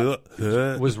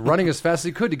it. Was running as fast as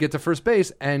he could to get to first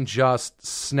base and just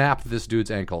snapped this dude's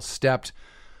ankle. Stepped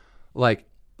like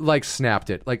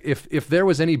snapped it. Like if there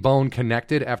was any bone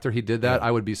connected after he did that, I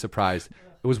would be surprised.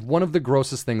 It was one of the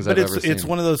grossest things I've ever seen. It's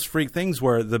one of those freak things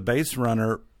where the base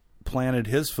runner planted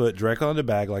his foot directly on the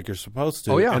bag like you're supposed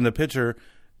to, and the pitcher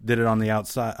did it on the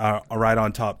outside, right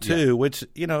on top too, which,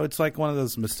 it's like one of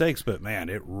those mistakes, but man,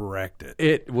 it wrecked it.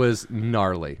 It was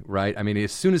gnarly, right? I mean,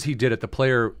 as soon as he did it, the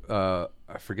player, I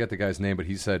forget the guy's name, but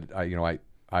he said,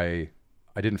 I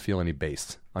didn't feel any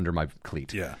bass under my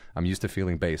cleat. Yeah. I'm used to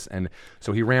feeling bass. And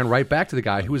so he ran right back to the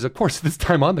guy who was, of course, this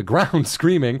time on the ground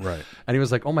screaming. Right. And he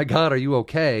was like, oh my God, are you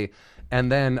okay?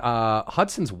 And then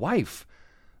Hudson's wife,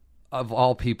 of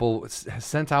all people,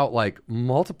 sent out like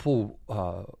multiple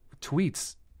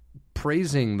tweets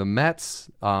praising the Mets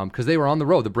because they were on the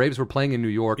road. The Braves were playing in New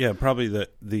York. Yeah, probably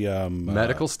the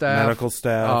medical staff,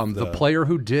 the player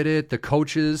who did it, the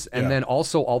coaches, and then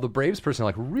also all the Braves personnel.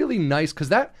 Like really nice because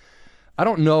that I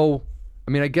don't know.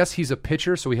 I mean, I guess he's a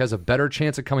pitcher, so he has a better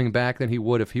chance of coming back than he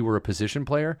would if he were a position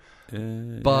player.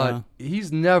 But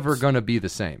he's never going to be the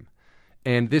same.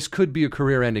 And this could be a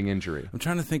career-ending injury. I'm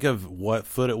trying to think of what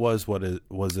foot it was.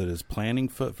 Was it his planning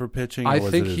foot for pitching? I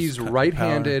think he's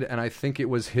right-handed, and I think it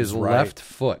was his left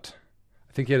foot.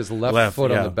 I think he had his left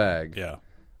foot on the bag. Yeah,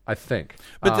 I think.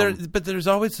 But there's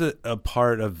always a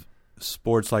part of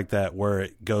sports like that where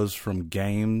it goes from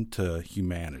game to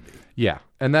humanity. Yeah,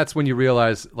 and that's when you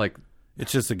realize, like,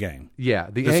 it's just a game. Yeah,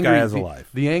 this guy has a life.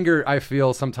 The anger I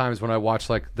feel sometimes when I watch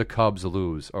like the Cubs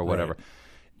lose or whatever. Right.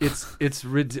 It's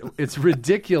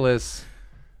ridiculous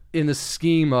in the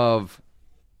scheme of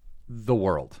the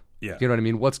world. Yeah. You know what I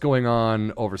mean? What's going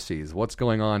on overseas? What's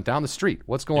going on down the street?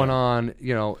 What's going on,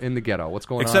 in the ghetto? What's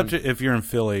going on? Except if you're in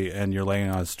Philly and you're laying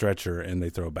on a stretcher and they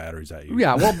throw batteries at you.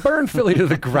 Yeah, well, burn Philly to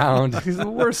the ground. He's the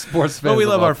worst sports fan. But we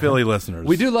love our Philly listeners.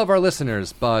 We do love our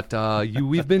listeners, but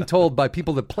we've been told by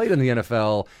people that played in the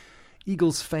NFL,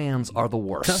 Eagles fans are the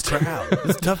worst. Tough crowd.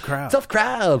 It's a tough crowd. Tough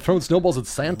crowd. Throwing snowballs at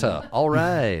Santa. All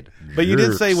right. But you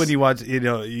did say when you watch,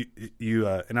 you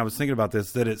and I was thinking about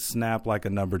this, that it snapped like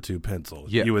a number 2 pencil.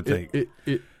 Yeah, you would think.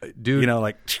 Dude.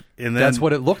 And then, that's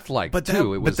what it looked like, but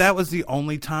too. But that was the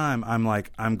only time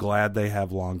I'm glad they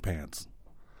have long pants.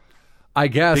 I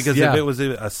guess, because if it was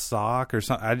a sock or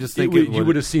something, I just think you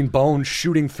would have seen bone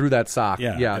shooting through that sock.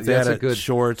 Yeah, if they that's had a good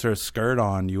shorts or a skirt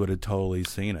on, you would have totally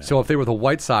seen it. So if they were the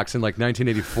White Sox in like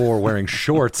 1984 wearing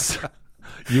shorts,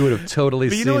 you would have totally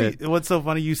seen it. What's so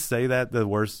funny? You say that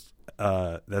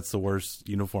that's the worst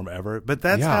uniform ever, but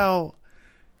that's how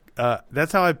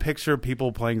I picture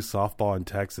people playing softball in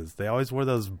Texas. They always wear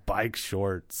those bike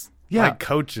shorts. Yeah, like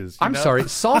coaches. I'm sorry.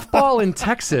 Softball in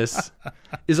Texas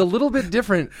is a little bit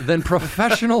different than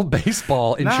professional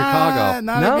baseball in Chicago.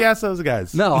 Not if you ask those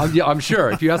guys. No, I'm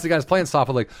sure. If you ask the guys playing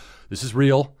softball, like, this is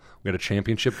real. We got a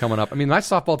championship coming up. I mean, my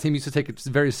softball team used to take it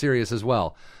very serious as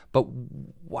well. But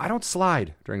I don't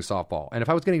slide during softball. And if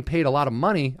I was getting paid a lot of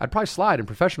money, I'd probably slide in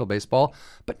professional baseball,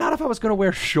 but not if I was going to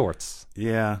wear shorts.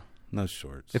 Yeah. No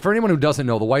shorts. If for anyone who doesn't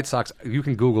know, the White Sox, you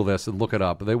can Google this and look it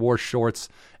up. They wore shorts,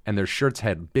 and their shirts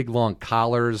had big, long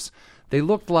collars. They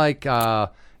looked like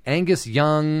Angus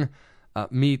Young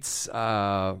meets,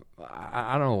 I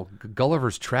don't know,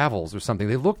 Gulliver's Travels or something.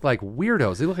 They looked like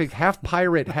weirdos. They looked like half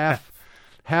pirate, half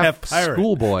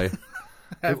schoolboy.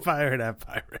 Half pirate, half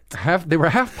pirate. They were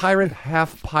half pirate,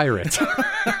 half pirate.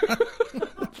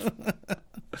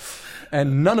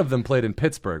 And none of them played in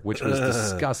Pittsburgh, which was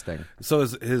disgusting. So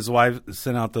his wife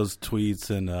sent out those tweets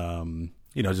and,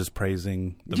 just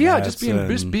praising the Mets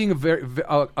just being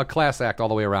a class act all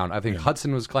the way around. I think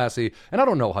Hudson was classy. And I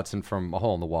don't know Hudson from a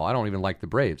hole in the wall. I don't even like the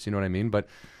Braves. You know what I mean? But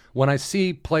when I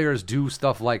see players do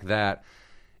stuff like that,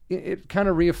 it kind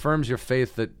of reaffirms your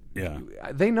faith that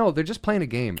they know they're just playing a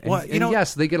game. And,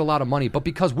 yes, they get a lot of money, but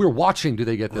because we're watching, do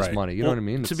they get this money? You know what I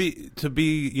mean? To be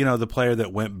the player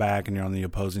that went back and you're on the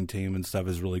opposing team and stuff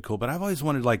is really cool. But I've always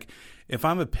wondered, like, if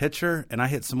I'm a pitcher and I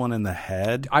hit someone in the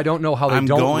head, I don't know how they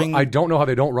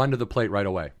don't run to the plate right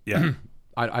away. Yeah.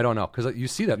 I don't know, because you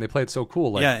see that and they play it so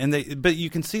cool. Like, yeah, but you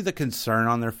can see the concern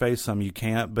on their face. Some you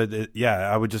can't, but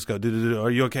I would just go, are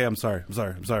you okay? I'm sorry.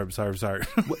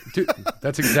 Dude,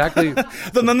 that's exactly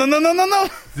no.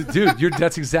 Dude,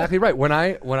 that's exactly right. When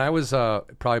I was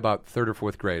probably about third or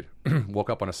fourth grade, woke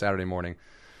up on a Saturday morning.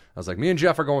 I was like, me and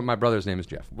Jeff are going. My brother's name is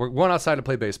Jeff. We're going outside to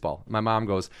play baseball. My mom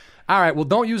goes, all right, well,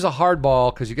 don't use a hard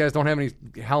ball because you guys don't have any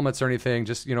helmets or anything.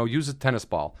 Just use a tennis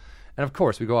ball. And of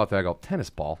course, we go out there. I go, tennis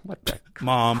ball? What the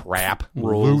Mom crap,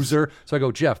 rules. Loser. So I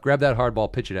go, Jeff, grab that hard ball,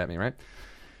 pitch it at me, right?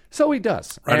 So he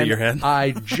does. Right at your head.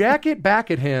 I jack it back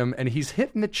at him, and he's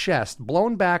hit in the chest,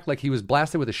 blown back like he was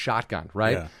blasted with a shotgun,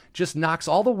 right? Yeah. Just knocks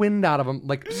all the wind out of him,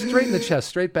 like straight in the chest,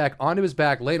 straight back, onto his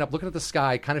back, laying up, looking at the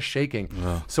sky, kind of shaking.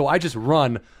 Oh. So I just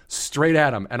run straight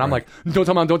at him, and I'm like, don't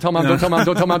tell mom, please, don't tell mom.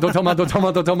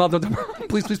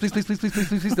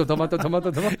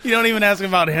 You don't even ask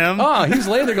about him? Oh, he's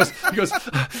laying there, he goes,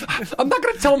 I'm not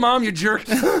going to tell mom, you jerk.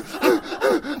 He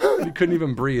couldn't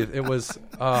even breathe. It was,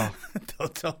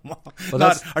 don't tell mom.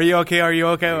 Well, are you okay?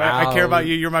 I care about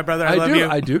you. You're my brother. I love you.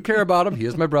 I do care about him. He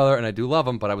is my brother, and I do love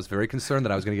him, but I was very concerned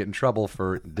that I was going to get in trouble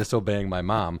for disobeying my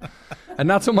mom. And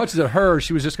not so much as her,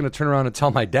 she was just going to turn around and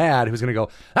tell my dad, who's going to go,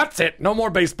 that's it, no more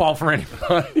baseball for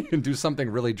anybody, and do something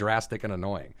really drastic and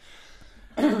annoying.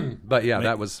 But yeah,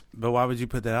 that was... But why would you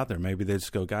put that out there? Maybe they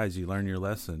just go, guys, you learned your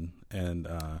lesson, and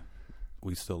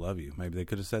we still love you. Maybe they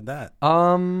could have said that.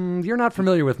 You're not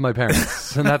familiar with my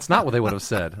parents, and that's not what they would have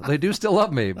said. They do still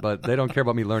love me, but they don't care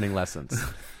about me learning lessons.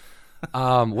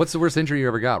 What's the worst injury you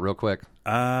ever got, real quick?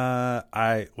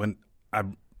 When I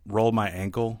rolled my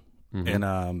ankle,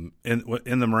 and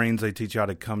in the Marines, they teach you how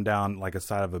to come down like a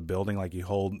side of a building, like you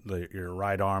hold your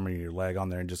right arm and your leg on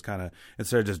there and just kind of,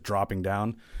 instead of just dropping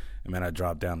down, and man, I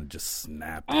dropped down and just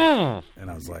snapped. And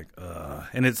I was like,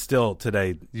 and it's still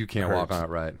today. You can't walk on it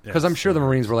right. Because I'm sure the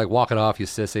Marines were like, walk it off, you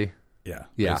sissy. Yeah.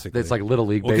 Basically. It's like Little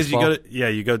League baseball. Because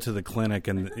you go to the clinic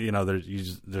and,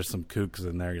 there's some kooks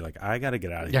in there. You're like, I got to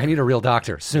get out of here. Yeah, I need a real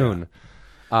doctor soon.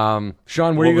 Yeah.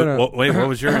 Sean, where are you going to... Wait, what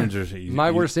was your injury?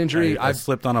 My worst injury? I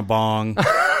slipped on a bong.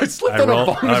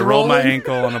 I rolled my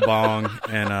ankle on a bong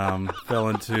and fell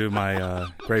into my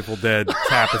Grateful Dead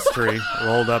tapestry,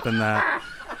 rolled up in that.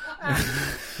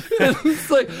 and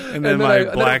then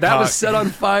that was set on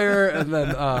fire, and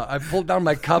then I pulled down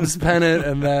my Cubs pennant,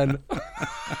 and then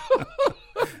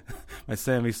my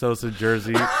Sammy Sosa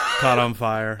jersey caught on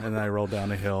fire, and then I rolled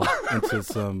down a hill into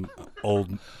some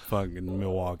old fucking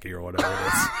Milwaukee or whatever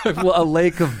it is. A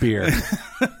lake of beer.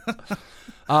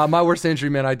 My worst injury,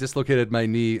 man, I dislocated my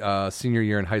knee senior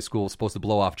year in high school. Supposed to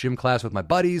blow off gym class with my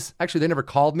buddies. Actually, they never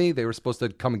called me. They were supposed to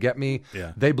come and get me.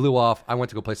 Yeah. They blew off. I went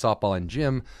to go play softball in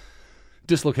gym.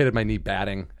 Dislocated my knee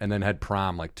batting, and then had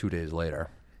prom like 2 days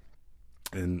later.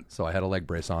 And so I had a leg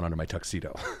brace on under my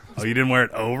tuxedo. Oh, you didn't wear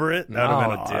it over it? No,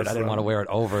 I didn't want to wear it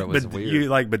over. It was weird. You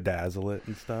like bedazzle it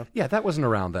and stuff? Yeah, that wasn't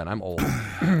around then. I'm old. All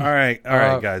right,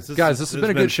 guys. This has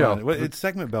been a good show. It's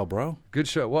segment bell, bro. Good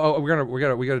show. Well, we got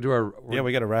to do our.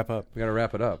 We got to wrap up. We got to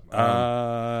wrap it up.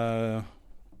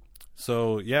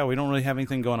 So yeah, we don't really have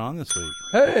anything going on this week.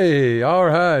 Hey, all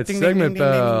right, ding, segment ding,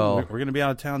 ding, bell. We're gonna be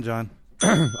out of town, John.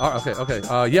 Okay.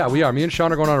 Yeah, we are. Me and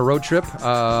Shawn are going on a road trip.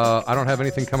 I don't have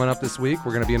anything coming up this week.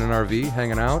 We're going to be in an RV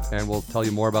hanging out, and we'll tell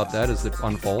you more about that as it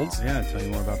unfolds. Yeah, I'll tell you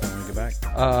more about that when we get back.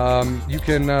 You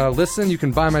can listen. You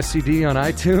can buy my CD on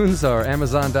iTunes or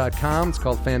Amazon.com. It's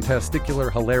called Fantasticular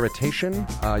Hilaritation.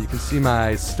 You can see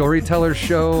my Storyteller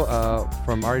show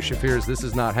from Ari Shafir's This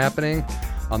Is Not Happening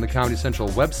on the Comedy Central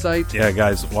website. Yeah,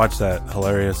 guys, watch that.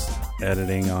 Hilarious.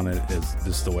 Editing on it is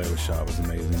just the way it was shot was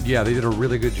amazing. Yeah, they did a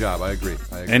really good job. I agree.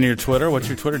 And your Twitter? What's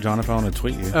your Twitter, John, if I want to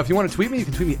tweet you? If you want to tweet me, you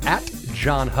can tweet me at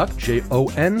John Huck,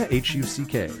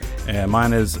 JONHUCK. And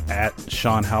mine is at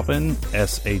Shawn Halpin,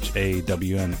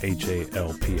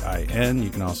 SHAWNHALPIN. You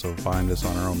can also find us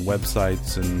on our own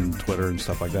websites and Twitter and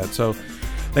stuff like that. So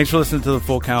thanks for listening to the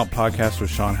Full Count podcast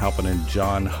with Shawn Halpin and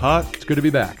John Huck. It's good to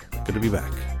be back. Good to be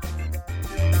back.